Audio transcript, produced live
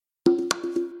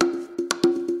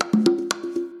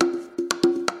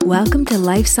Welcome to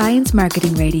Life Science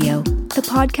Marketing Radio, the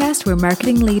podcast where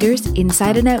marketing leaders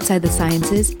inside and outside the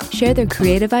sciences share their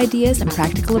creative ideas and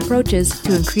practical approaches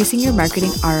to increasing your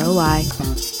marketing ROI.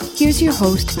 Here's your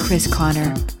host, Chris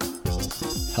Connor.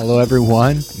 Hello,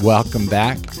 everyone. Welcome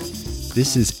back.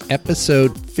 This is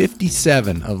episode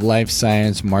 57 of Life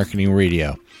Science Marketing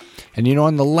Radio. And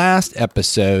on the last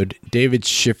episode, David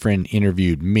Schifrin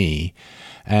interviewed me,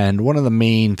 and one of the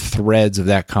main threads of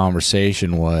that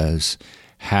conversation was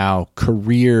how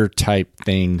career-type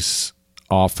things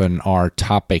often are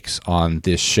topics on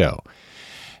this show.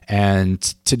 And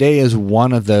today is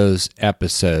one of those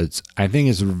episodes. I think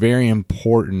it's very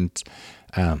important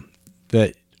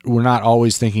that we're not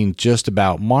always thinking just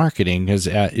about marketing, because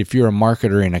if you're a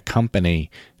marketer in a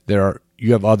company,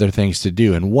 you have other things to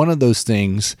do. And one of those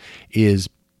things is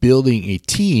building a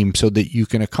team so that you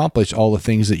can accomplish all the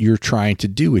things that you're trying to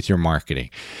do with your marketing.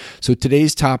 So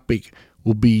today's topic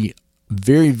will be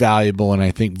very valuable and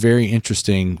I think very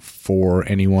interesting for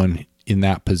anyone in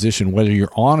that position, whether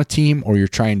you're on a team or you're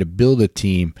trying to build a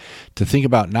team, to think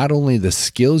about not only the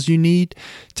skills you need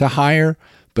to hire,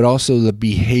 but also the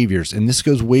behaviors. And this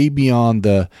goes way beyond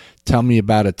the tell me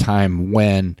about a time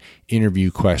when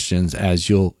interview questions, as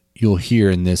you'll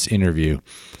hear in this interview.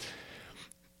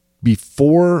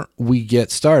 Before we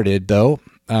get started, though,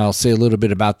 I'll say a little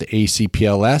bit about the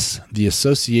ACPLS, the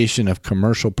Association of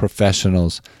Commercial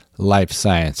Professionals Life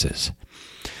Sciences.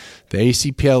 The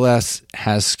ACPLS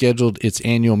has scheduled its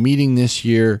annual meeting this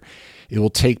year. It will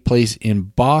take place in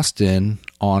Boston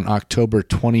on October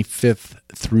 25th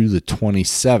through the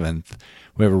 27th.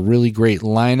 We have a really great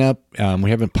lineup. We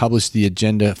haven't published the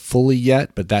agenda fully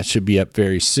yet, but that should be up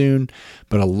very soon.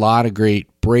 But a lot of great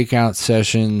breakout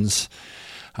sessions,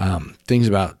 things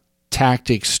about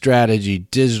tactics, strategy,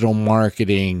 digital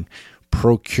marketing,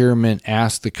 procurement,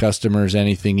 ask the customers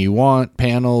anything you want,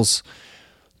 panels,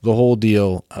 the whole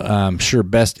deal. I'm sure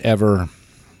best ever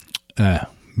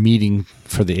meeting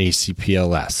for the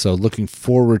ACPLS. So looking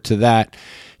forward to that.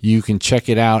 You can check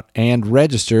it out and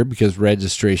register, because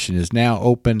registration is now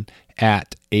open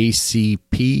at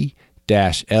acp-ls.org.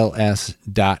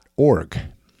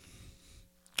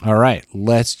 All right,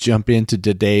 let's jump into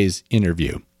today's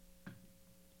interview.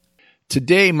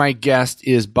 Today, my guest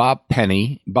is Bob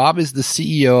Penney. Bob is the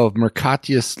CEO of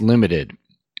Mercatius Limited.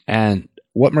 And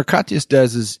what Mercatius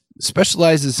does is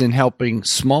specializes in helping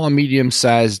small and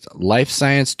medium-sized life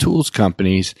science tools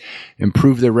companies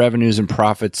improve their revenues and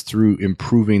profits through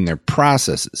improving their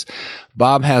processes.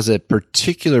 Bob has a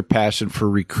particular passion for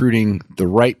recruiting the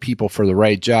right people for the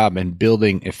right job and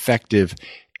building effective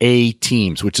A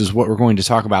teams, which is what we're going to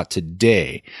talk about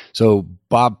today. So,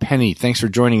 Bob Penney, thanks for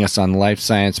joining us on Life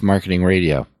Science Marketing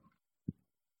Radio.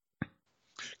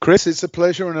 Chris, it's a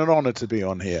pleasure and an honor to be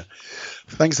on here.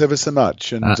 Thanks ever so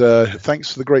much, and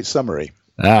thanks for the great summary.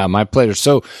 My pleasure.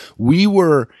 So we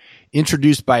were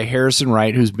introduced by Harrison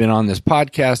Wright, who's been on this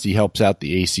podcast. He helps out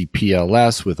the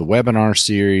ACPLS with a webinar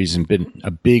series and been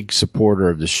a big supporter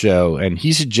of the show. And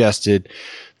he suggested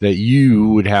that you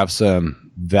would have some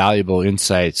valuable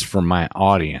insights for my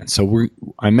audience. So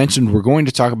I mentioned we're going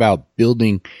to talk about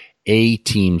building A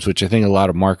teams, which I think a lot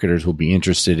of marketers will be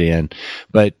interested in.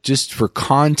 But just for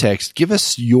context, give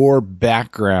us your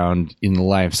background in the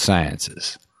life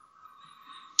sciences.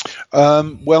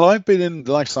 Well, I've been in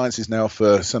life sciences now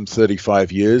for some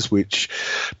 35 years, which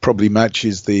probably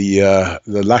matches the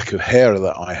lack of hair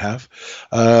that I have.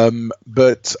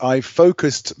 But I've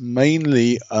focused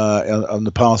mainly on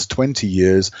the past 20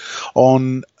 years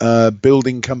on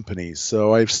building companies.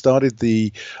 So I've started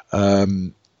the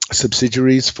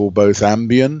subsidiaries for both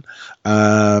Ambien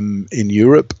in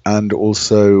Europe and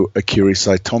also Acuri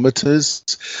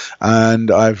cytometers,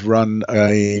 and I've run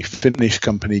a Finnish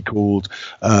company called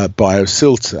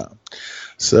Biosilta.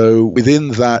 So within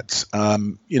that,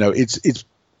 it's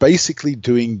basically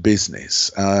doing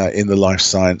business in the life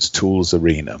science tools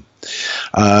arena,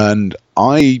 and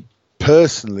I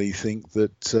personally think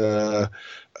that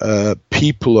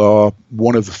people are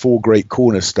one of the four great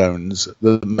cornerstones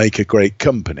that make a great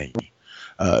company.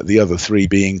 The other three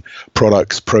being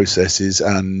products, processes,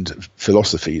 and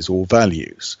philosophies or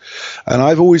values. And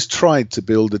I've always tried to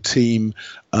build a team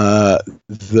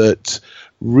that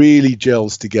really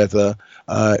gels together,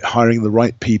 hiring the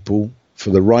right people for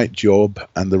the right job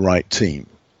and the right team.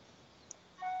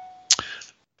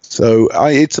 So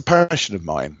it's a passion of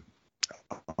mine.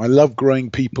 I love growing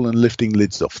people and lifting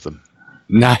lids off them.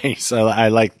 Nice. I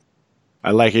like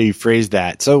how you phrased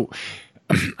that. So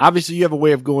obviously you have a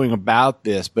way of going about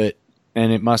this,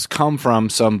 and it must come from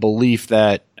some belief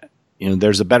that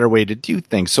there's a better way to do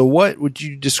things. So what would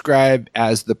you describe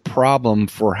as the problem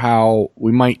for how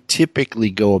we might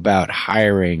typically go about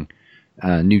hiring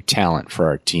new talent for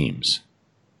our teams?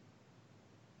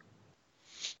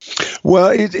 Well,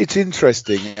 it's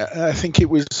interesting. I think it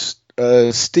was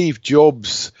Steve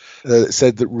Jobs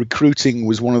said that recruiting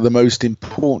was one of the most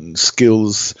important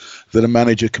skills that a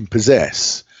manager can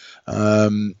possess.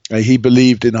 He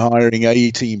believed in hiring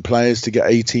A-team players to get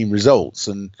A-team results.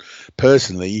 And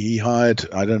personally, he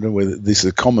hired, I don't know whether this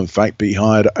is a common fact, but he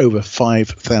hired over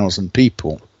 5,000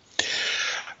 people.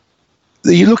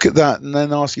 You look at that and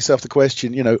then ask yourself the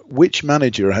question, which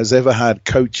manager has ever had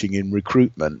coaching in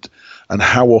recruitment, and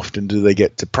how often do they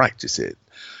get to practice it?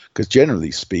 Because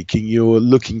generally speaking, you're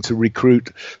looking to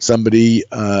recruit somebody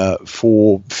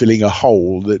for filling a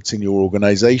hole that's in your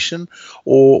organization,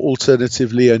 or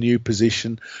alternatively a new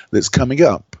position that's coming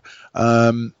up.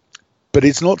 But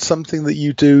it's not something that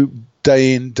you do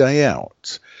day in, day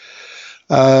out.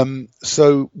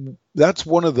 So that's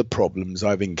one of the problems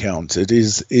I've encountered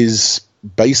is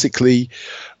basically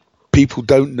people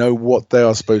don't know what they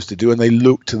are supposed to do, and they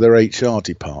look to their HR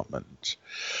department,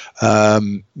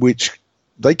 which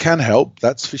they can help,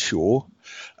 that's for sure.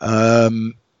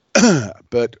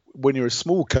 But when you're a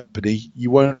small company,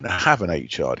 you won't have an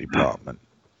HR department.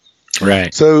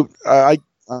 Right. So I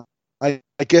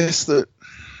guess that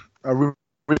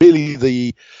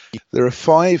really there are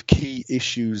 5 key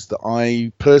issues that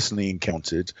I personally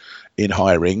encountered in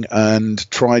hiring, and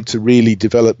tried to really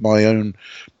develop my own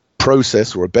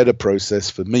process, or a better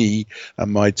process for me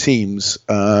and my teams,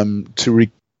 to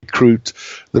recruit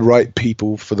the right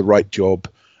people for the right job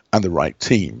and the right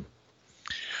team.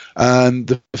 And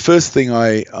the first thing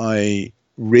I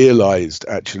realized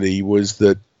actually was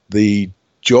that the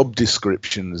job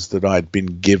descriptions that I'd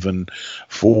been given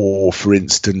for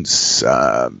instance,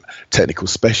 technical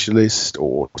specialist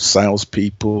or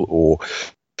salespeople or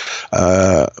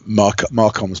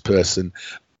Marcom's person,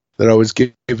 that I was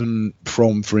given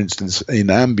from, for instance, in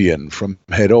Ambien from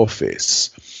head office,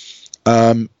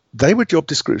 they were job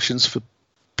descriptions for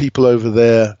people over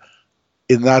there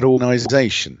in that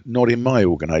organization, not in my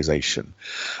organization.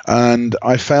 And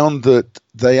I found that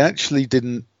they actually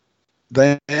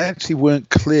weren't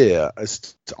clear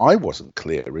I wasn't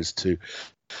clear as to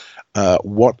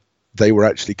what they were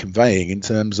actually conveying in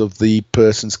terms of the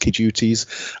person's key duties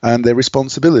and their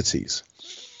responsibilities.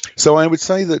 So I would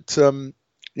say that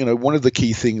one of the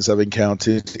key things I've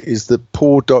encountered is that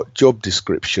poor job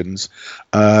descriptions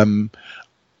are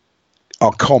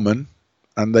common,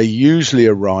 and they usually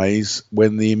arise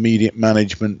when the immediate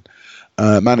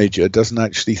manager doesn't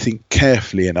actually think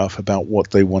carefully enough about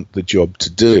what they want the job to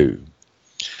do.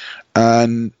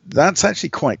 And that's actually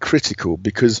quite critical,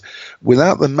 because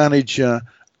without the manager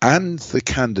and the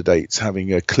candidates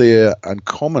having a clear and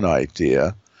common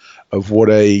idea of what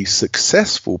a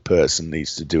successful person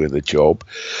needs to do in the job,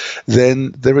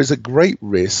 then there is a great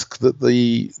risk that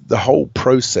the whole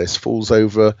process falls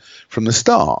over from the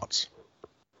start.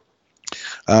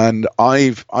 And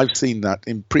I've seen that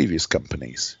in previous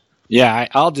companies. Yeah,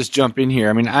 I'll just jump in here.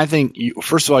 I mean, I think,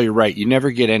 first of all, you're right. You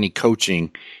never get any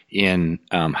coaching in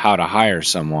how to hire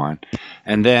someone.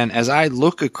 And then as I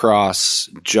look across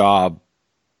job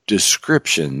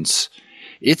descriptions,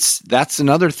 that's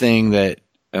another thing that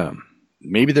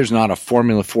maybe there's not a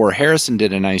formula for. Harrison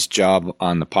did a nice job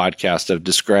on the podcast of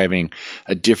describing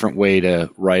a different way to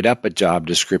write up a job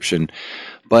description.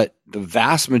 But the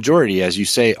vast majority, as you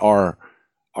say, are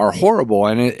horrible,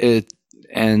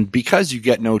 and because you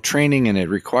get no training and it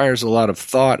requires a lot of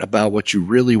thought about what you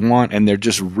really want, and they're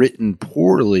just written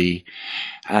poorly,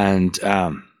 and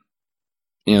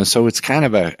so it's kind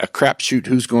of a crapshoot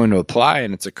who's going to apply,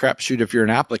 and it's a crapshoot if you're an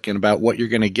applicant about what you're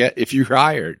going to get if you're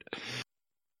hired.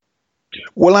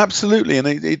 Well, absolutely, and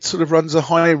it sort of runs a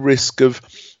high risk of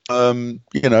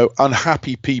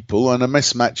unhappy people and a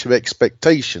mismatch of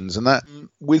expectations, and that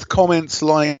with comments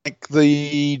like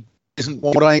the isn't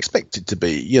what I expected to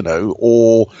be,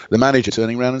 or the manager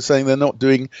turning around and saying they're not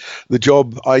doing the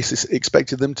job I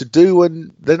expected them to do,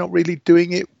 and they're not really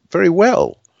doing it very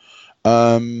well.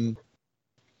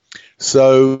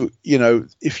 So,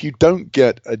 if you don't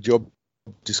get a job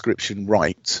description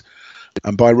right,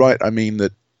 and by right I mean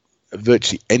that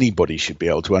virtually anybody should be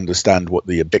able to understand what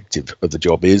the objective of the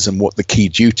job is and what the key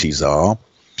duties are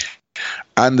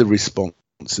and the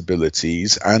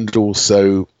responsibilities, and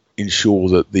also ensure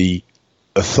that the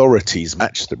authorities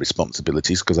match the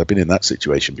responsibilities, because I've been in that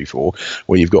situation before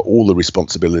where you've got all the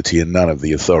responsibility and none of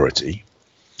the authority.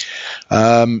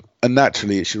 And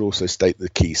naturally, it should also state the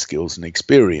key skills and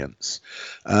experience.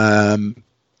 And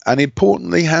and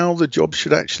importantly, how the job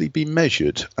should actually be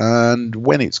measured and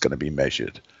when it's going to be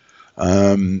measured.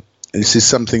 This is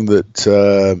something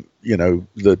that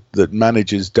that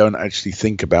managers don't actually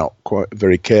think about quite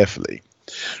very carefully.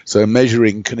 So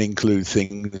measuring can include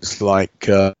things like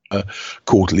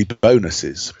quarterly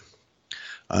bonuses,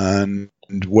 and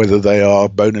whether they are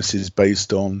bonuses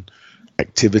based on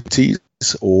activities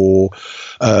or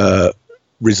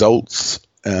results,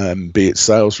 be it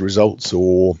sales results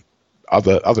or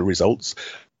other results,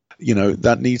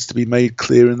 that needs to be made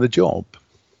clear in the job.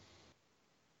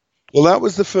 Well, that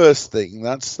was the first thing.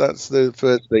 That's the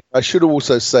first thing. I should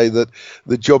also say that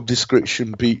the job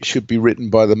description should be written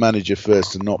by the manager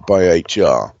first and not by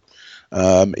HR.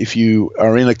 If you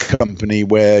are in a company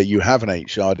where you have an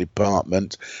HR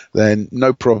department, then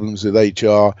no problems with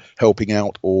HR helping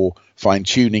out or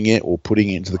fine-tuning it or putting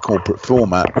it into the corporate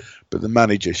format, but the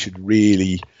manager should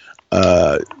really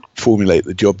formulate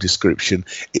the job description.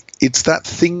 It's that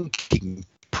thinking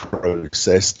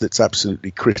process that's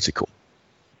absolutely critical.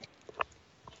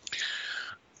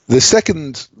 The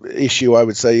second issue, I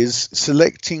would say, is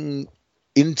selecting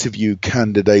interview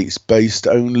candidates based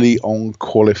only on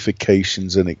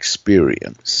qualifications and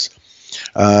experience.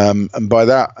 And by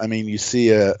that, I mean, you see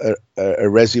a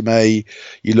resume,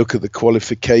 you look at the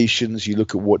qualifications, you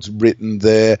look at what's written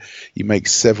there, you make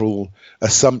several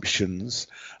assumptions.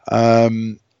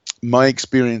 My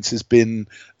experience has been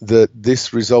that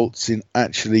this results in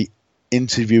actually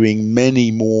interviewing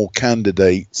many more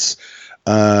candidates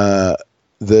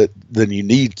than you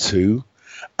need to,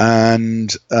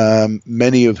 and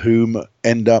many of whom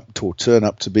end up or turn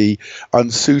up to be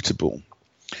unsuitable.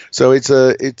 So it's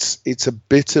a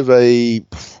bit of I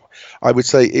would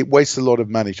say it wastes a lot of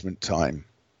management time.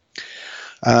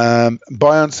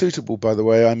 By unsuitable, by the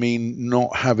way, I mean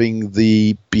not having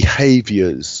the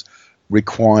behaviors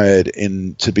required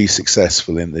to be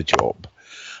successful in the job.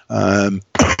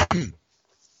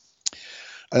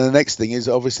 And the next thing is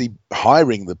obviously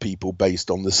hiring the people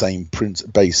based on the same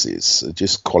basis,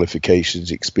 just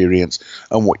qualifications, experience,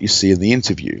 and what you see in the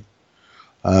interview.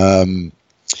 I've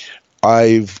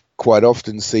quite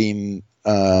often seen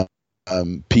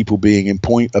people being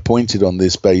appointed on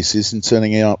this basis and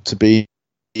turning out to be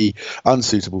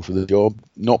unsuitable for the job,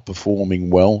 not performing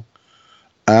well,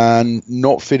 and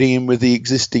not fitting in with the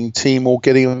existing team or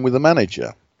getting on with the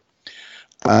manager.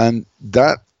 And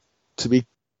that, to be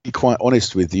quite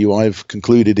honest with you, I've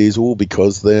concluded is all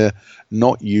because they're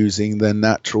not using their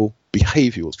natural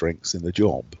behavioral strengths in the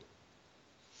job.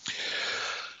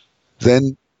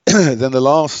 Then the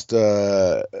last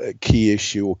key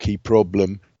issue or key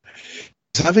problem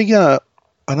is having an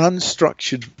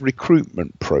unstructured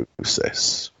recruitment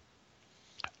process.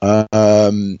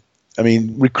 I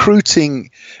mean,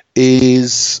 recruiting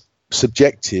is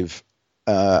subjective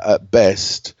at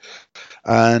best,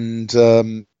 and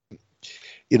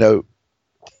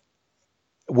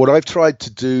what I've tried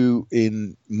to do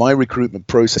in my recruitment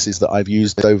processes that I've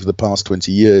used over the past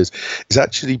 20 years is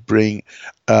actually bring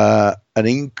an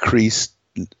increased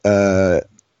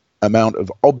amount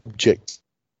of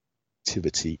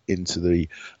objectivity into the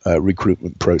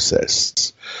recruitment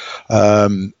process.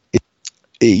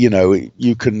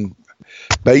 You can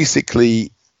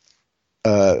basically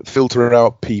filter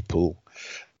out people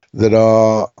that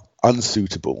are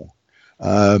unsuitable.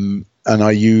 And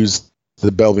I use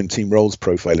the Belvin team roles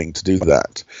profiling to do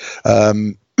that,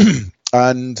 and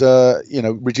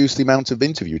reduce the amount of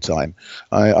interview time.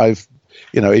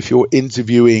 If you're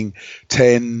interviewing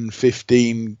 10,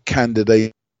 15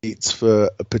 candidates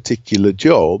for a particular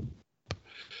job,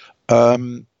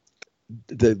 my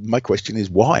question is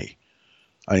why?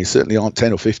 I mean, certainly aren't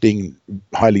 10 or 15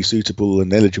 highly suitable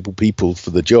and eligible people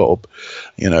for the job.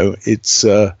 It's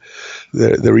there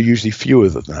are usually fewer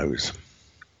than those.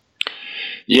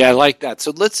 Yeah, I like that.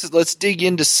 So let's dig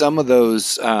into some of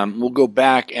those. We'll go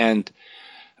back and,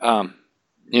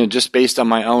 just based on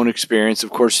my own experience,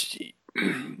 of course,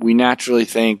 we naturally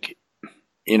think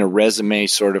in a resume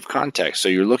sort of context. So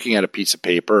you're looking at a piece of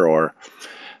paper or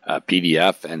a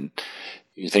PDF and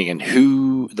you're thinking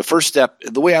the first step,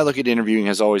 the way I look at interviewing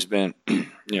has always been,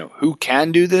 who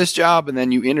can do this job? And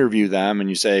then you interview them and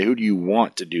you say, who do you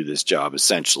want to do this job?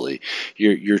 Essentially,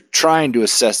 you're trying to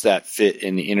assess that fit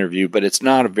in the interview, but it's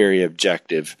not a very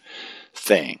objective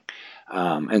thing.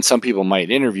 And some people might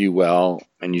interview well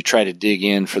and you try to dig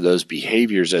in for those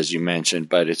behaviors, as you mentioned,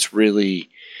 but it's really,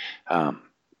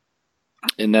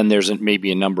 and then there's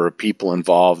maybe a number of people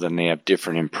involved and they have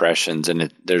different impressions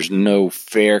and there's no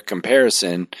fair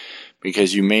comparison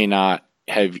because you may not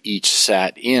have each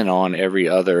sat in on every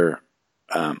other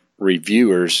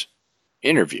reviewer's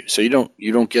interview. So you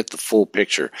don't get the full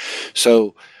picture.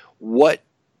 So what's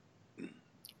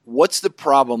the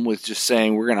problem with just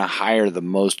saying we're going to hire the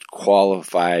most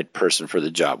qualified person for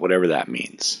the job, whatever that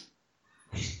means?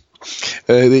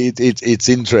 It's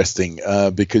interesting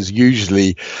because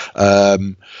usually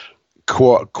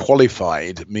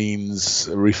qualified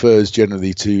refers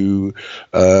generally to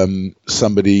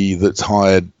somebody that's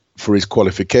hired for his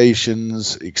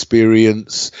qualifications,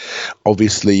 experience,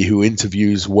 obviously who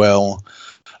interviews well.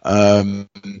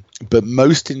 But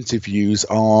most interviews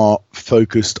are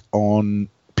focused on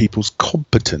people's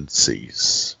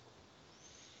competencies,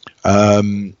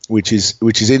 which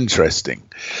is interesting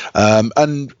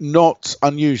and not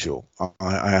unusual,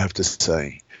 I have to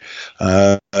say.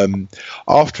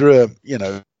 After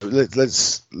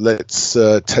let's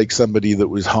take somebody that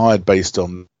was hired based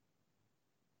on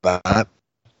that.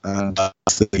 And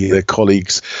the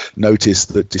colleagues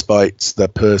noticed that despite the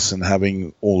person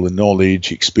having all the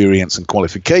knowledge, experience and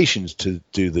qualifications to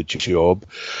do the job,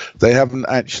 they haven't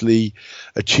actually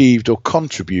achieved or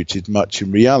contributed much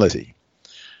in reality.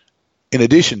 In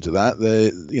addition to that,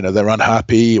 they're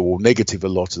unhappy or negative a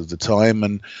lot of the time,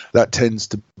 and that tends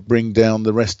to bring down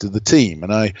the rest of the team.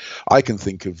 And I can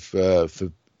think of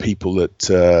for people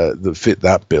that fit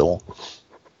that bill,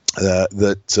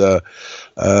 that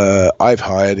I've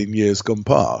hired in years gone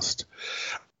past.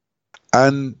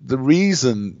 And the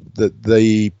reason that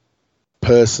the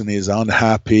person is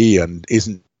unhappy and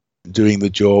isn't doing the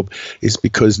job is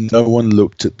because no one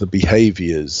looked at the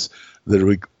behaviors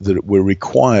that were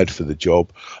required for the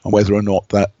job and whether or not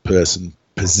that person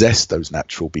possessed those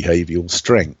natural behavioral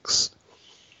strengths.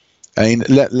 I mean,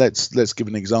 let's give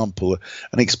an example.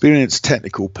 An experienced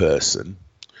technical person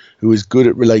who is good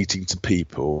at relating to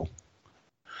people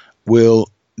will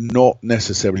not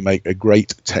necessarily make a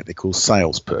great technical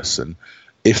salesperson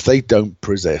if they don't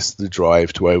possess the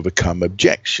drive to overcome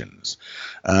objections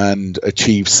and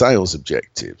achieve sales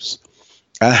objectives.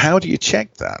 And how do you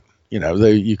check that?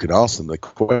 You can ask them the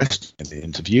question in the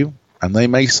interview, and they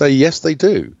may say yes, they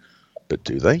do, but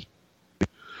do they?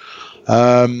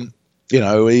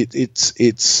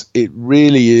 It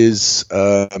really is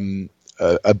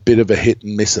a bit of a hit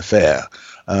and miss affair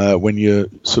when you're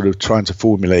sort of trying to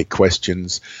formulate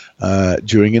questions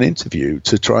during an interview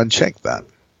to try and check that.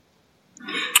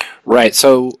 Right.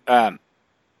 So,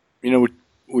 we're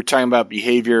talking about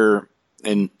behavior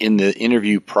in the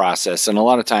interview process, and a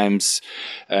lot of times,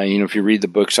 if you read the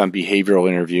books on behavioral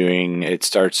interviewing, it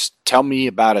starts, tell me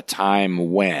about a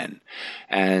time when,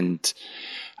 and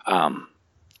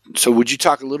so would you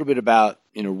talk a little bit about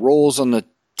roles on the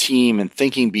team and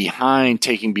thinking behind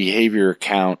taking behavior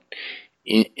account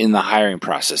in the hiring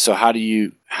process? So how do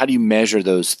you measure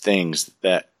those things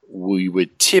that we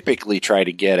would typically try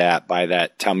to get at by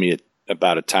that tell me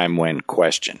about a time when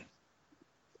question?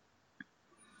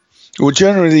 Well,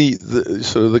 generally,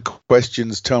 the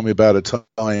questions tell me about a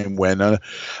time when are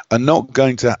not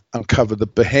going to uncover the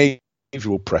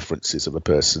behavioral preferences of a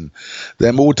person.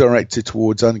 They're more directed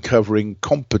towards uncovering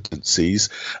competencies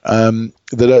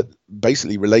that are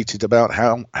basically related about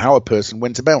how a person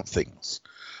went about things.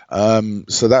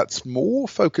 So that's more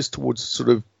focused towards sort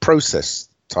of process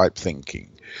type thinking.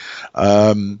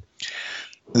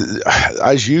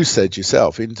 As you said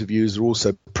yourself, interviews are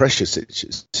also pressure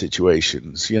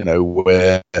situations,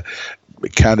 where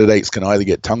candidates can either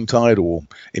get tongue-tied or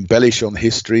embellish on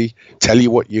history, tell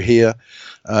you what you hear.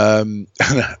 And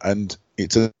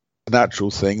it's a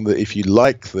natural thing that if you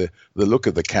like the look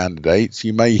of the candidates,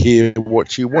 you may hear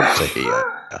what you want to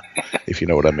hear, if you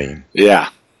know what I mean. Yeah.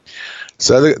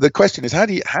 So the question is, how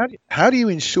do you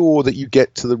ensure that you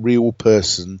get to the real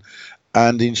person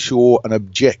and ensure an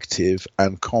objective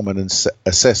and common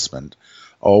assessment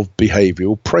of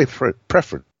behavioral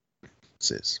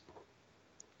preferences?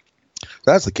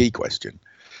 That's the key question.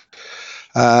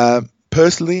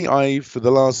 Personally, for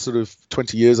the last sort of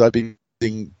 20 years, I've been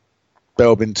doing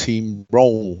Belbin team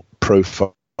role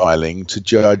profiling to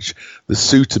judge the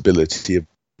suitability of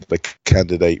a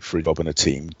candidate for a job in a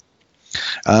team.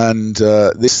 And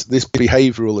this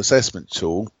behavioral assessment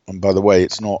tool, and by the way,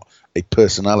 it's not a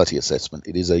personality assessment,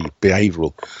 it is a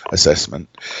behavioral assessment,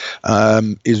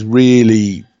 is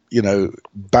really,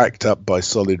 backed up by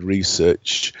solid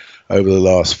research over the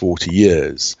last 40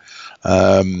 years.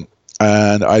 And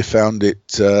I found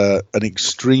it an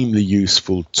extremely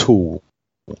useful tool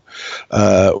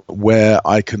where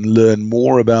I can learn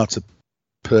more about a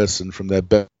person from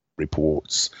their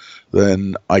reports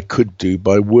than I could do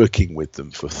by working with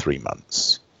them for 3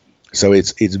 months. So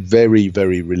it's very,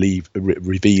 very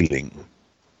revealing.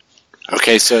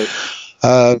 Okay, so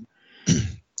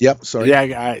Yep, sorry.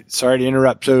 Yeah, sorry to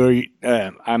interrupt. So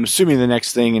I'm assuming the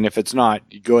next thing, and if it's not,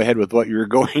 you go ahead with what you were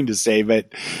going to say,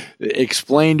 but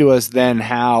explain to us then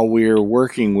how we're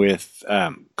working with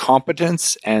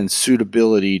competence and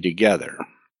suitability together.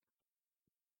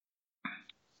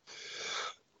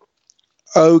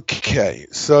 Okay,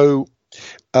 so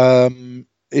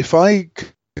if I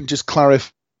can just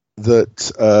clarify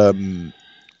that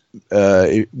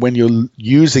when you're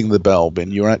using the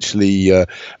Belbin, you're actually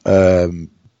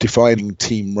defining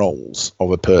team roles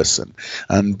of a person.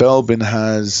 And Belbin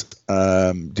has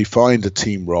defined a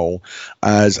team role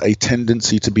as a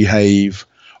tendency to behave,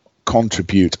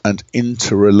 contribute, and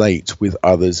interrelate with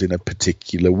others in a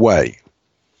particular way.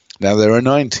 Now, there are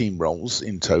 9 team roles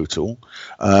in total.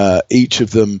 Each of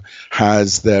them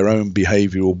has their own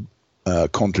behavioral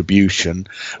contribution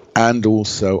and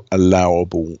also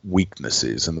allowable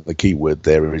weaknesses. And the key word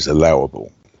there is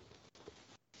allowable.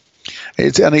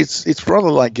 It's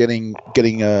rather like getting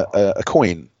a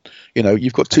coin. You know,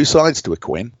 you've got 2 sides to a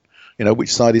coin. You know,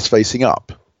 which side is facing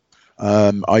up?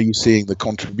 Are you seeing the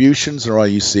contributions or are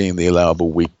you seeing the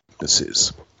allowable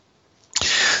weaknesses?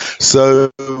 So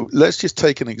let's just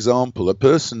take an example. A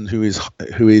person who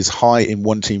is high in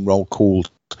one team role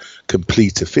called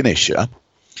completer finisher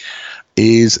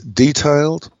is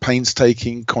detailed,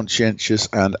 painstaking, conscientious,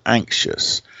 and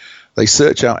anxious. They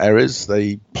search out errors,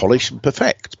 they polish and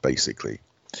perfect, basically.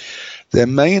 Their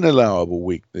main allowable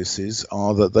weaknesses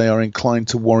are that they are inclined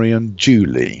to worry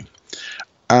unduly.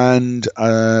 And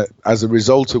as a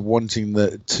result of wanting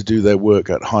to do their work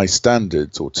at high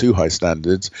standards or too high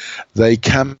standards, they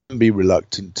can be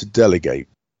reluctant to delegate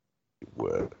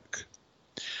work.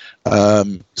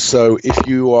 So if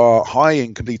you are high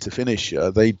in completer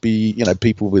finisher, they'd be,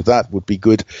 people with that would be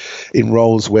good in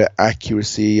roles where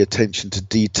accuracy, attention to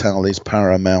detail is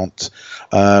paramount.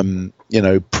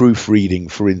 Proofreading,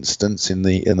 for instance, in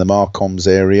the Marcoms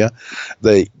area,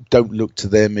 they don't look to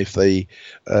them if they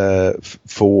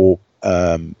for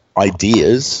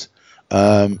ideas.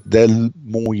 They're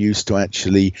more used to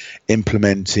actually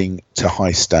implementing to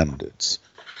high standards.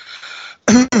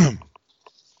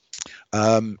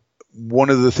 One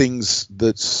of the things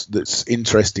that's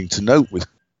interesting to note with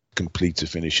completer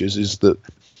finishers is that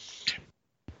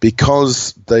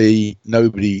because they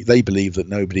believe that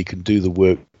nobody can do the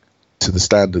work to the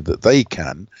standard that they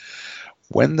can,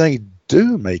 when they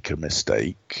do make a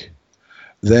mistake,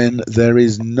 then there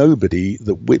is nobody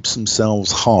that whips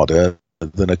themselves harder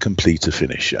than a completer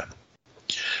finisher.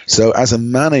 So as a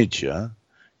manager,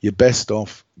 you're best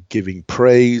off giving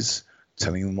praise,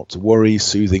 telling them not to worry,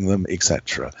 soothing them,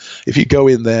 etc. If you go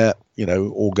in there,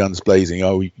 all guns blazing,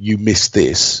 oh, you missed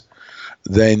this,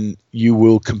 then you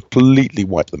will completely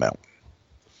wipe them out.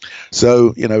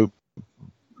 So,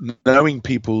 knowing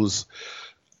people's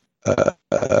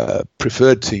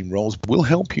preferred team roles will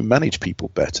help you manage people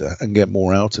better and get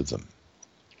more out of them.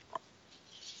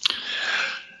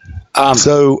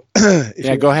 Go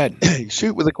ahead.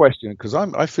 Shoot with a question, because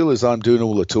I feel as I'm doing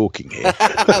all the talking here.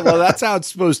 Well, that's how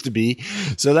it's supposed to be.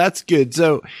 So that's good.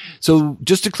 So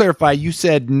just to clarify, you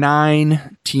said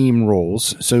 9 team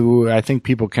roles. So I think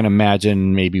people can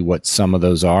imagine maybe what some of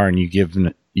those are, and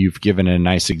you've given a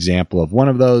nice example of one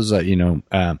of those.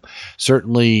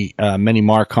 Certainly many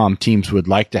Marcom teams would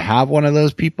like to have one of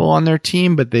those people on their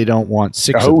team, but they don't want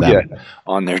 6 of them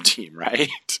on their team, right?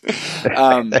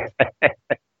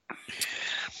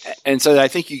 And so I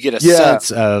think you get a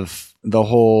sense of the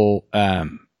whole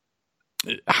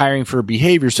hiring for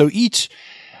behavior. So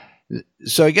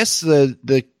I guess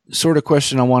the sort of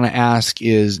question I want to ask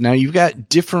is, now you've got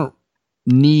different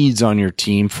needs on your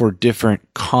team for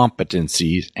different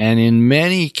competencies, and in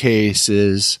many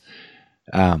cases,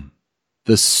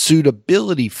 the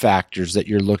suitability factors that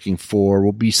you're looking for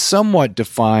will be somewhat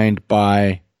defined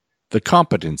by the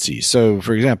competency. So,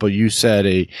 for example, you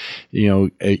said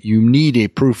you need a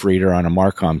proofreader on a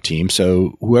Marcom team.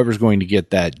 So whoever's going to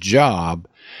get that job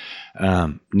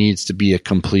needs to be a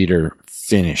completer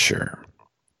finisher.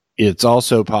 It's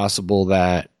also possible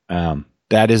that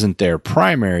that isn't their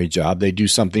primary job. They do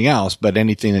something else, but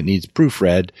anything that needs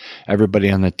proofread,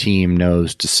 everybody on the team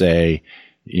knows to say,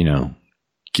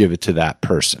 give it to that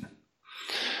person.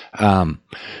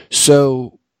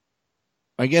 So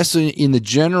I guess in the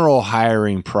general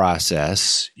hiring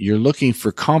process, you're looking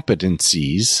for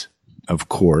competencies, of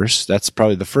course. That's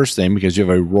probably the first thing, because you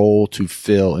have a role to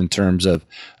fill in terms of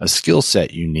a skill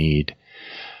set you need.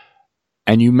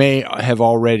 And you may have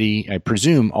already, I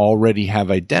presume,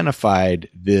 have identified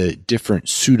the different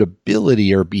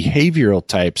suitability or behavioral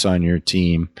types on your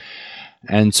team.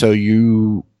 And so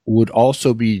you would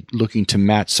also be looking to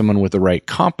match someone with the right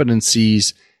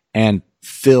competencies and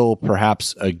fill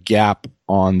perhaps a gap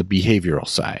on the behavioral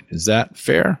side. Is that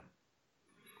fair?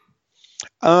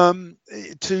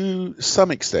 To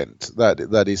some extent,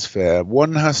 that is fair.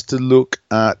 One has to look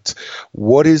at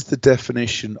what is the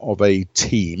definition of a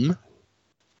team,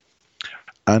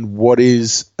 and what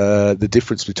is the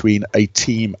difference between a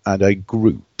team and a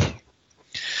group.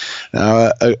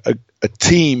 Now, a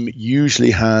team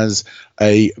usually has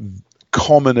a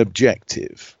common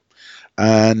objective,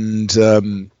 and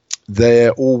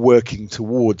they're all working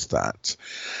towards that,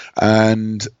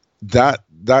 and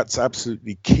that's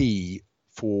absolutely key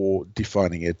for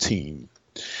defining a team.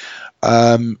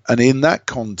 And in that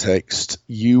context,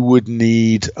 you would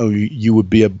be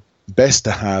best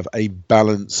to have a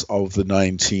balance of the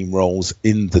 9 team roles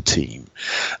in the team.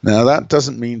 Now, that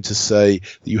doesn't mean to say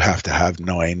that you have to have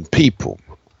 9 people.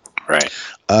 Right.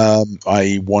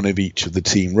 I.e. one of each of the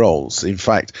team roles. In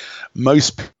fact,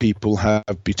 most people have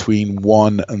between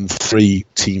 1 and 3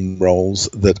 team roles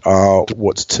that are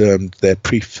what's termed their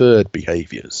preferred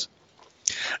behaviors.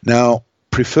 Now,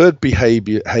 preferred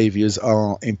behaviors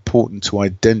are important to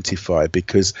identify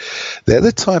because they're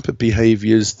the type of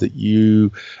behaviors that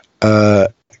you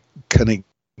can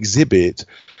exhibit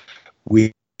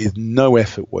with no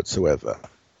effort whatsoever.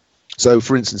 So,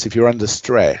 for instance, if you're under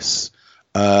stress,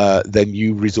 then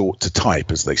you resort to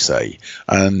type, as they say,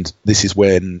 and this is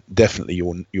when definitely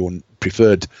your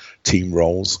preferred team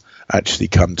roles actually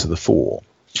come to the fore.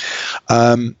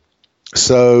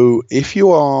 So if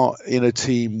you are in a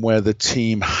team where the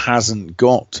team hasn't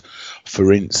got,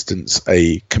 for instance,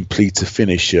 a completer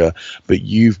finisher, but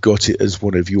you've got it as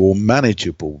one of your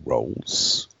manageable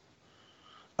roles,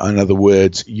 in other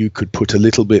words, you could put a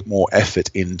little bit more effort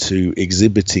into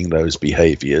exhibiting those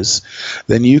behaviors,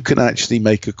 then you can actually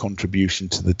make a contribution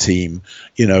to the team,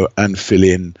 and fill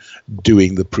in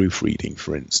doing the proofreading,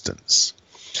 for instance.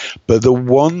 But the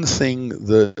one thing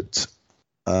that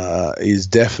is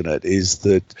definite is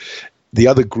that the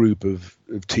other group of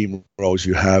team roles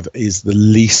you have is the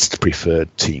least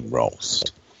preferred team roles.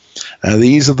 Now,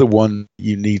 these are the ones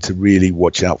you need to really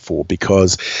watch out for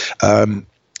because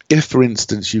if, for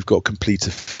instance, you've got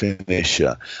completer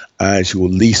finisher as your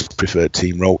least preferred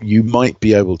team role, you might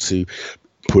be able to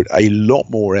put a lot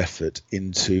more effort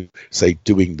into, say,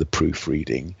 doing the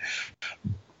proofreading,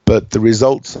 but the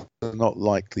results are not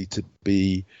likely to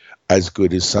be as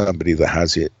good as somebody that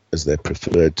has it as their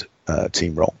preferred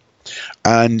team role.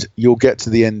 And you'll get to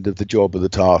the end of the job or the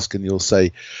task and you'll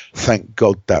say, thank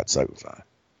God that's over.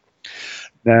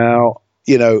 Now,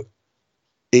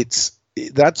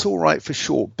 that's all right for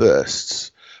short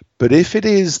bursts. But if it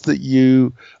is that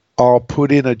you are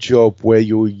put in a job where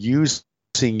you're using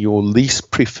your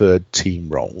least preferred team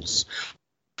roles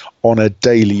on a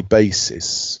daily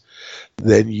basis,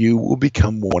 then you will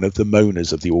become one of the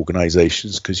moaners of the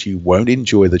organizations because you won't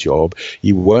enjoy the job,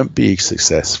 you won't be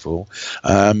successful,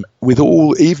 even with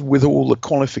all the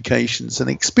qualifications and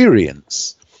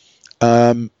experience.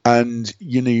 And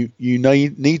you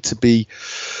need to be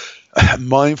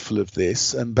mindful of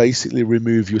this and basically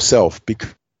remove yourself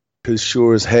because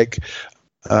sure as heck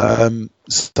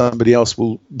somebody else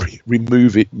will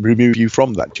remove you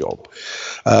from that job.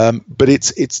 But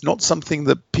it's not something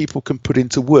that people can put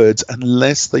into words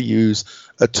unless they use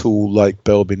a tool like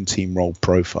Belbin team role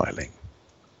profiling.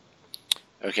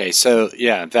 Okay, so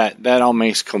yeah, that all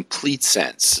makes complete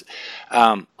sense.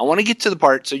 I want to get to the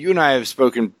part, so you and I have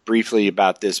spoken briefly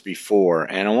about this before,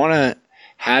 and I want to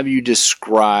have you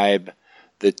describe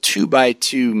the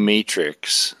 2x2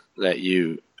 matrix that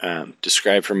you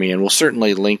described for me, and we'll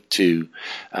certainly link to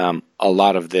a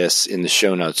lot of this in the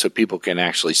show notes so people can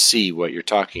actually see what you're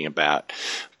talking about.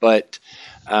 But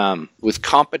with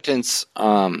competence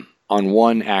on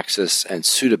one axis and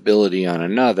suitability on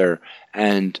another,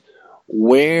 and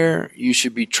where you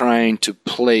should be trying to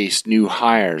place new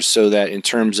hires so that in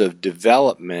terms of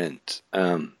development,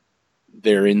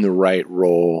 they're in the right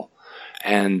role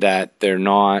and that they're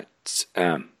not,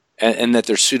 and that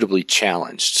they're suitably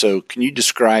challenged. So can you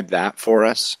describe that for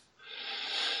us?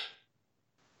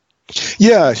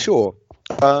 Yeah, sure.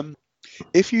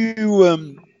 If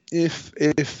you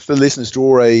if the listeners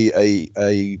draw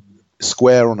a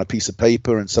square on a piece of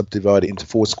paper and subdivide it into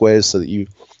 4 squares so that you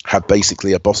have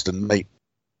basically a Boston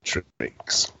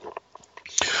matrix.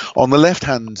 On the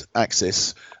left-hand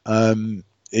axis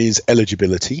is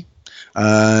eligibility,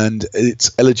 and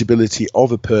it's eligibility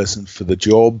of a person for the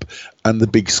job, and the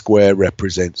big square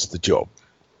represents the job.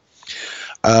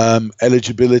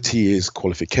 Eligibility is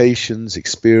qualifications,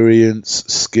 experience,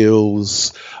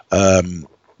 skills,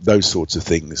 those sorts of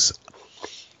things.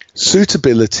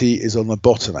 Suitability is on the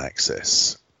bottom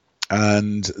axis,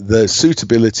 And the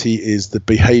suitability is the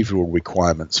behavioral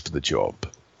requirements for the job.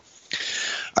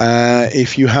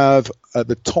 If you have at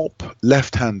the top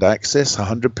left-hand axis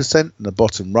 100% and the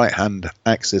bottom right-hand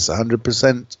axis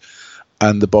 100%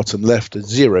 and the bottom left at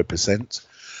 0%,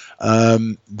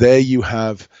 there you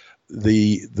have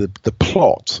the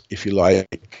plot, if you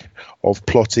like, of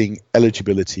plotting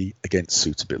eligibility against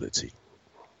suitability.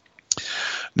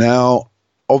 Now,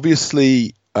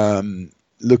 obviously,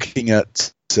 looking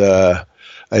at a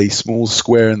small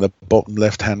square in the bottom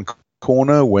left-hand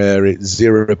corner where it's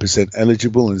 0%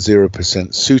 eligible and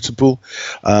 0% suitable,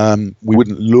 we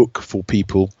wouldn't look for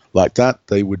people like that.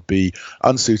 They would be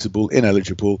unsuitable,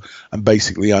 ineligible, and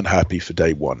basically unhappy for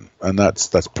day one, and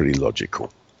that's pretty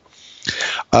logical.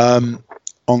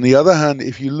 On the other hand,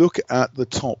 if you look at the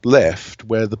top left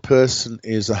where the person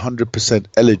is 100%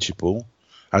 eligible,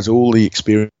 has all the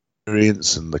experience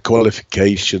and the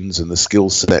qualifications and the skill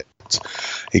set,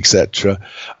 etc.,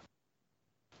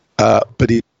 but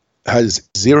it has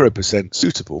 0%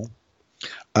 suitable,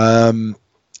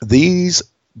 these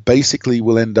basically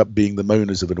will end up being the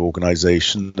moaners of an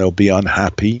organization. They'll be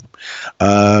unhappy.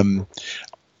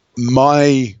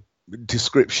 My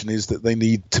description is that they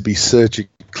need to be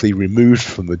surgically removed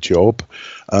from the job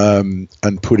and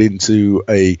put into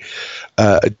a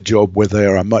job where they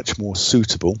are much more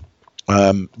suitable.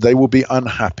 They will be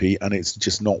unhappy, and it's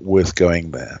just not worth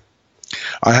going there.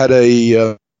 I had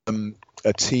a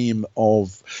team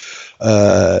of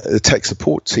a tech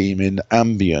support team in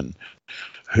Ambien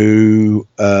who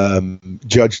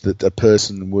judged that a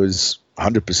person was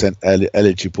 100%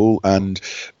 eligible and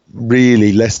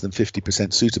really less than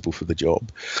 50% suitable for the job,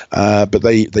 but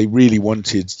they really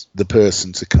wanted the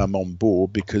person to come on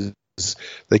board because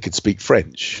they could speak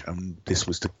French, and this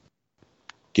was to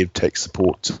give tech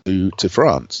support to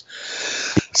France.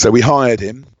 So we hired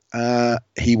him.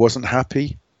 He wasn't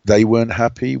happy. They weren't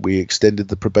happy. We extended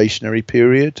the probationary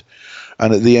period,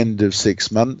 and at the end of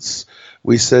 6 months,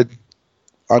 we said,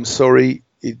 "I'm sorry,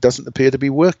 it doesn't appear to be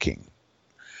working."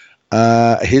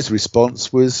 His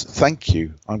response was, "Thank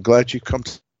you. I'm glad you come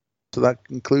to that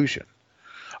conclusion."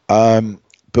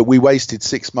 But we wasted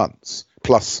 6 months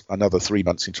plus another 3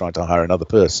 months in trying to hire another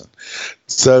person.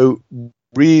 So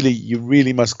really, you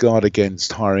really must guard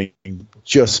against hiring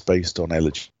just based on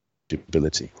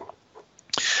eligibility.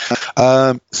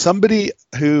 Somebody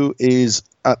who is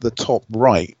at the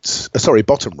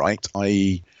bottom right,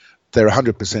 i.e. they're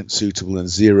 100% suitable and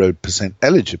 0%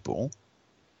 eligible,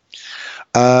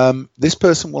 this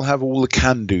person will have all the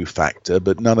can-do factor,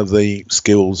 but none of the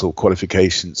skills or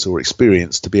qualifications or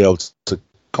experience to be able to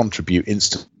contribute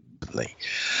instantly.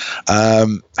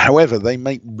 However, they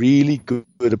make really good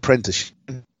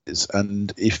apprenticeships,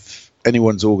 and if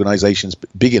anyone's organization is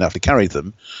big enough to carry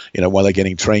them, while they're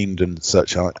getting trained and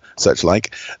such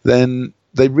like, then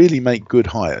they really make good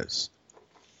hires.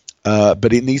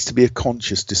 But it needs to be a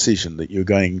conscious decision that you're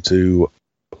going to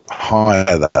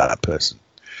hire that person.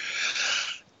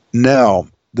 Now,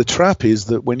 the trap is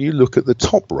that when you look at the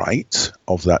top right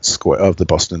of that square of the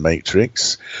Boston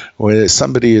matrix, where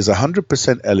somebody is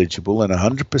 100% eligible and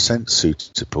 100%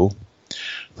 suitable,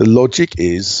 the logic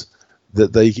is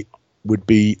that they would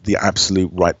be the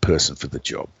absolute right person for the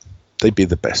job. They'd be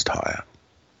the best hire.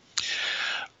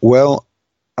 Well,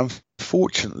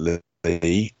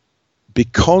 unfortunately,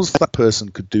 because that person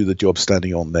could do the job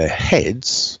standing on their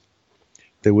heads,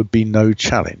 there would be no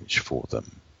challenge for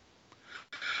them.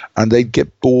 And they'd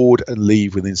get bored and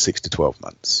leave within 6 to 12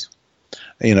 months.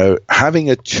 Having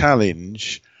a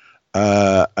challenge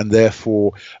and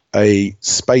therefore a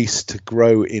space to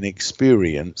grow in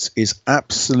experience is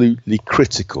absolutely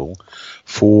critical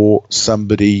for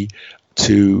somebody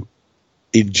to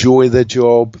enjoy their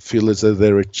job, feel as though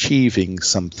they're achieving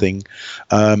something,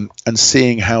 and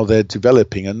seeing how they're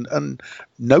developing and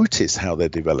notice how they're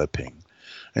developing.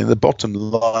 And the bottom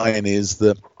line is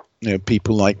that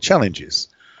people like challenges.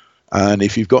 And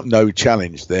if you've got no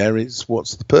challenge there,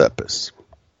 what's the purpose?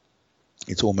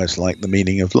 It's almost like the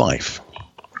meaning of life.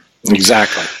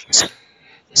 Exactly.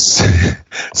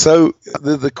 So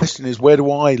the question is, where do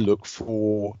I look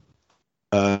for,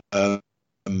 the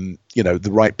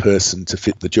right person to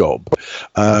fit the job?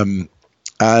 And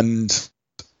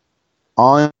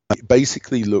I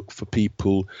basically look for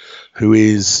people who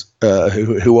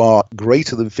are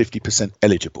greater than 50%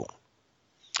 eligible,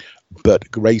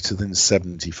 but greater than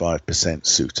 75%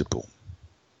 suitable.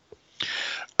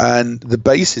 And the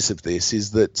basis of this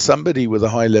is that somebody with a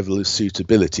high level of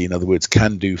suitability, in other words,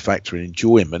 can-do factor and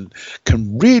enjoyment,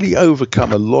 can really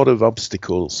overcome a lot of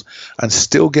obstacles and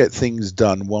still get things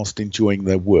done whilst enjoying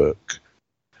their work.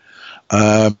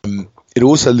 It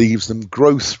also leaves them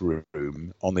growth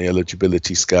room on the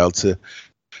eligibility scale to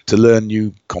learn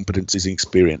new competencies,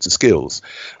 experience, and skills.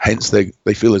 Hence, they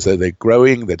feel as though they're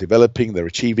growing, they're developing, they're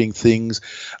achieving things,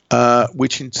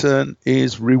 which in turn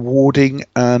is rewarding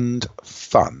and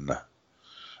fun.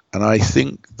 And I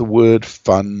think the word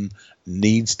fun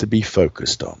needs to be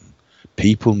focused on.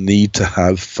 People need to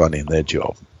have fun in their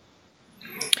job.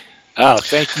 Oh,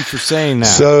 thank you for saying that.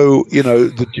 So,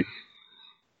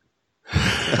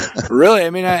 really, I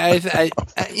mean, I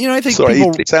think sorry,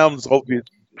 people. It sounds obvious,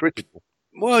 critical.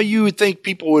 Well, you would think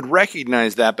people would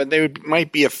recognize that, but they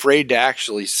might be afraid to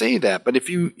actually say that. But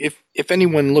if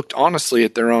anyone looked honestly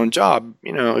at their own job,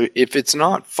 if it's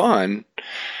not fun,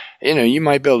 you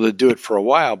might be able to do it for a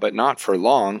while, but not for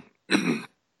long. And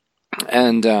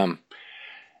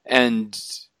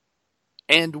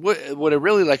what I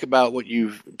really like about what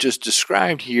you've just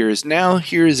described here is now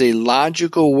here's a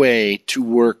logical way to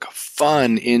work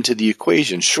fun into the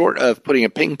equation, short of putting a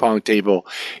ping pong table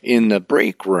in the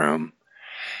break room.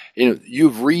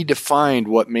 You've redefined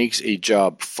what makes a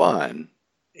job fun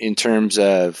in terms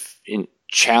of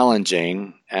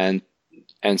challenging and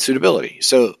suitability.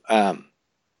 So I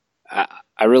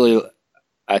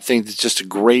think it's just a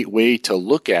great way to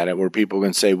look at it, where people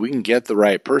can say we can get the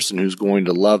right person who's going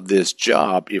to love this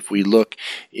job if we look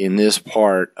in this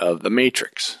part of the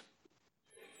matrix.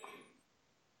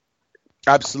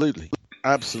 Absolutely.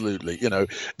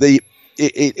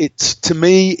 It's to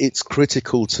me, it's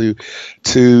critical to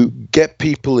get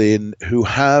people in who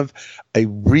have a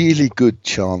really good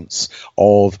chance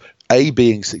of A,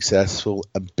 being successful,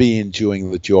 and B,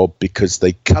 enjoying the job, because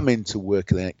they come into work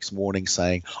the next morning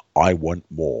saying, I want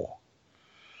more.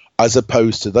 As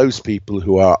opposed to those people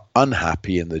who are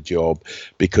unhappy in the job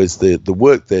because the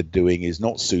work they're doing is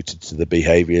not suited to the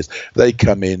behaviors. They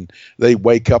come in, they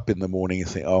wake up in the morning and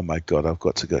think, oh my God, I've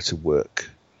got to go to work.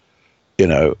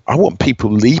 I want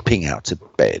people leaping out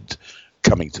of bed,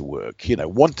 coming to work,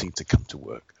 wanting to come to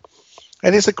work.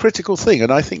 And it's a critical thing.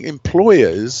 And I think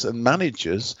employers and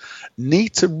managers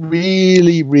need to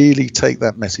really, really take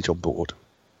that message on board.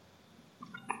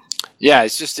 Yeah,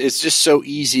 it's just so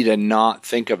easy to not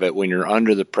think of it when you're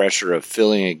under the pressure of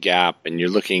filling a gap and you're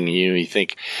looking, you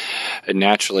think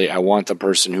naturally, I want the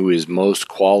person who is most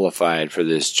qualified for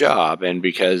this job. And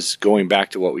because going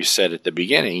back to what we said at the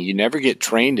beginning, you never get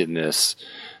trained in this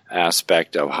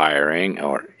aspect of hiring,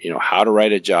 or how to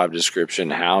write a job description,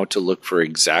 how to look for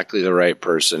exactly the right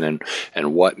person,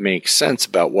 and what makes sense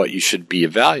about what you should be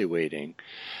evaluating,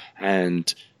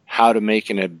 and how to make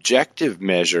an objective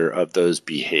measure of those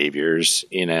behaviors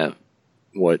in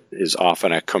what is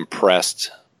often a compressed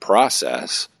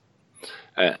process.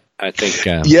 I think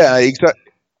yeah,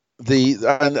 exactly.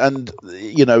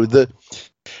 The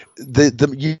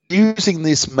using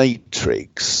this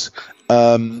matrix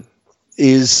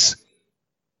is,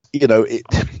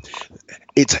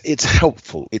 it's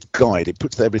helpful, it's guide, it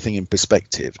puts everything in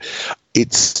perspective.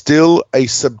 It's still a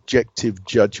subjective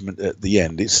judgment at the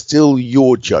end. It's still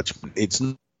your judgment. It's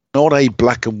not a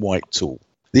black and white tool.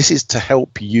 This is to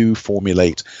help you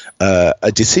formulate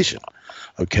a decision.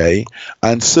 Okay,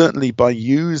 and certainly by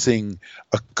using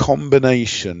a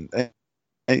combination, and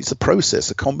it's a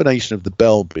process, a combination of the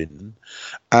Belbin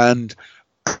and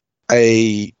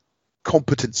a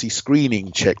competency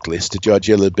screening checklist to judge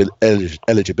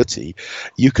eligibility,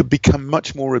 you could become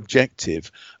much more objective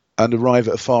and arrive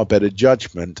at a far better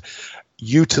judgment,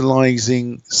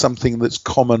 utilizing something that's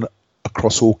common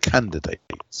across all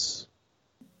candidates.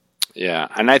 Yeah,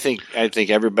 and I think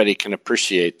everybody can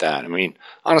appreciate that. I mean,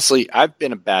 honestly, I've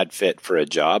been a bad fit for a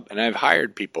job, and I've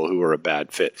hired people who are a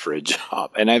bad fit for a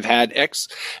job, and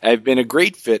I've been a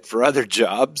great fit for other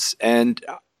jobs and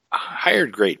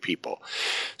hired great people.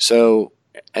 So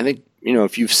I think,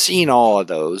 if you've seen all of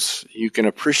those, you can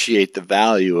appreciate the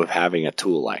value of having a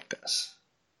tool like this.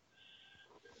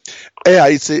 Yeah,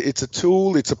 it's a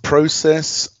tool, it's a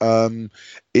process. To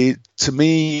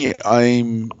me,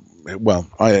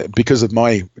 because of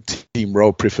my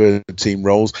preferred team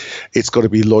roles, it's got to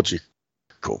be logical.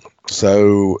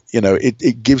 So,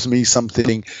 it gives me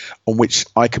something on which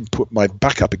I can put my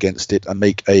back up against it and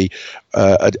make a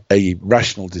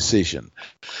rational decision.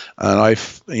 And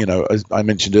as I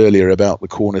mentioned earlier about the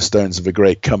cornerstones of a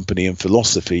great company and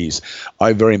philosophies,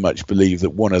 I very much believe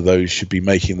that one of those should be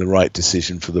making the right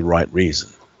decision for the right reason.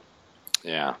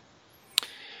 Yeah.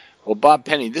 Well, Bob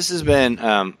Penney, this has been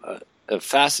a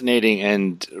fascinating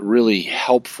and really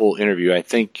helpful interview. I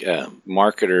think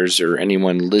marketers or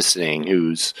anyone listening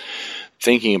who's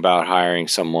thinking about hiring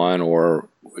someone or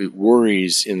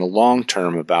worries in the long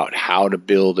term about how to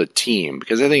build a team.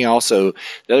 Because I think also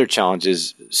the other challenge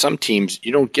is some teams,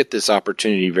 you don't get this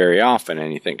opportunity very often,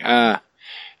 and you think,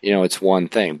 it's one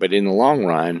thing. But in the long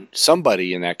run,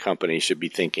 somebody in that company should be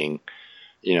thinking,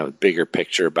 bigger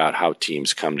picture about how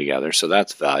teams come together. So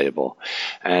that's valuable.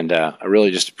 And I really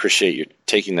just appreciate you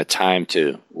taking the time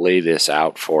to lay this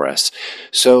out for us.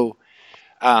 So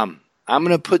I'm going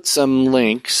to put some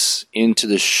links into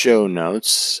the show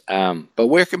notes. But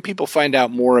where can people find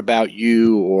out more about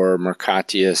you or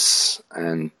Mercatius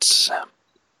and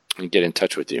get in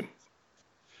touch with you?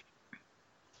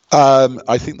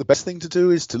 I think the best thing to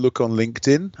do is to look on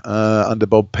LinkedIn under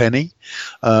Bob Penney.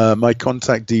 My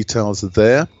contact details are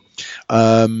there.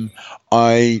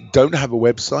 I don't have a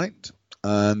website.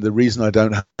 And the reason I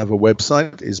don't have a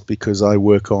website is because I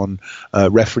work on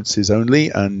references only,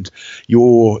 and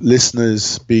your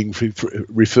listeners being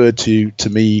referred to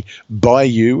me by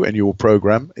you and your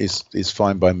program is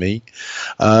fine by me.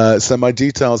 So my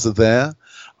details are there,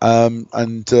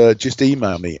 and just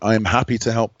email me. I am happy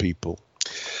to help people.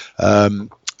 And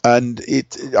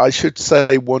I should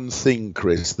say one thing,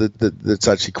 Chris, that's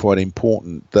actually quite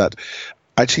important, that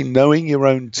actually knowing your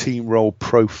own team role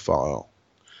profile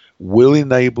will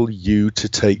enable you to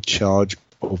take charge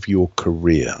of your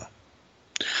career.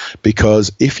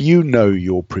 Because if you know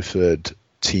your preferred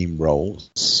team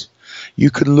roles,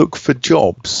 you can look for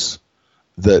jobs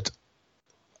that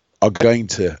are going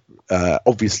to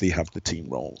obviously have the team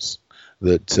roles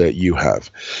that you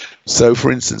have. So,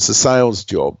 for instance, a sales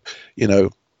job, you know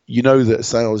that a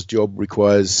sales job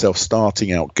requires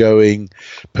self-starting, outgoing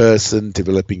person,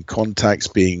 developing contacts,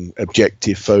 being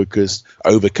objective focused,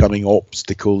 overcoming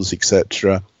obstacles,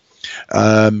 etc.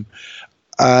 And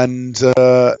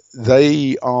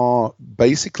they are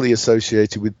basically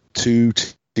associated with two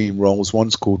team roles.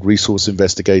 One's called resource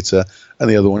investigator and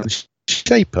the other one's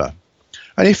shaper.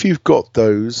 And if you've got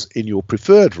those in your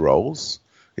preferred roles,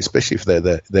 especially if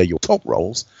they're your top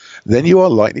roles, then you are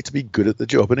likely to be good at the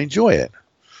job and enjoy it.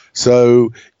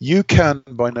 So you can,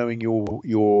 by knowing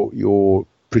your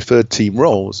preferred team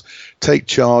roles, take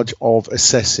charge of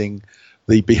assessing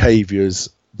the behaviors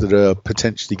that are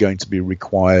potentially going to be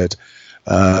required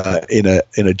in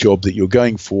a job that you're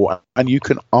going for, and you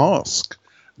can ask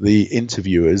the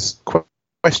interviewers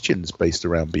questions based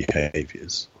around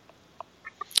behaviors.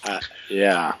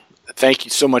 Yeah. Thank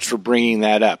you so much for bringing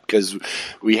that up, because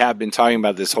we have been talking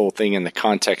about this whole thing in the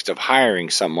context of hiring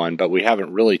someone, but we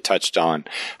haven't really touched on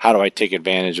how do I take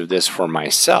advantage of this for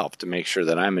myself to make sure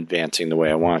that I'm advancing the way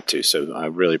I want to. So I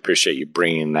really appreciate you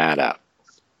bringing that up.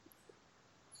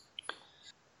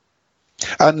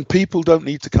 And people don't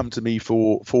need to come to me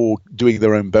for doing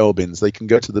their own bell bins. They can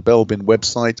go to the bell bin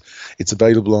website. It's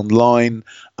available online.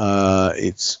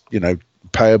 It's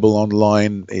payable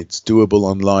online, it's doable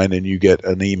online, and you get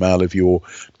an email of your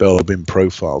bell bin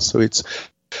profile. So it's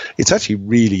actually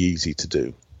really easy to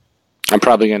do. I'm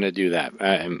probably going to do that.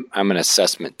 I'm an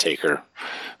assessment taker,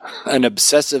 an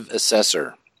obsessive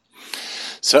assessor.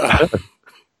 So,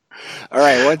 all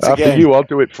right. Once After again, I'll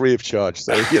do it free of charge.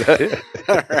 So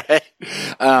all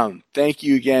right. Thank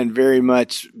you again very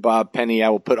much, Bob Penney. I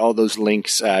will put all those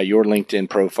links, your LinkedIn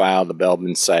profile, the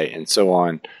Bellman site, and so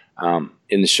on,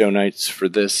 in the show notes for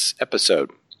this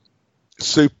episode.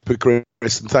 Super,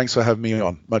 Chris, and thanks for having me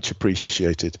on. Much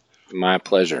appreciated. My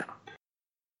pleasure.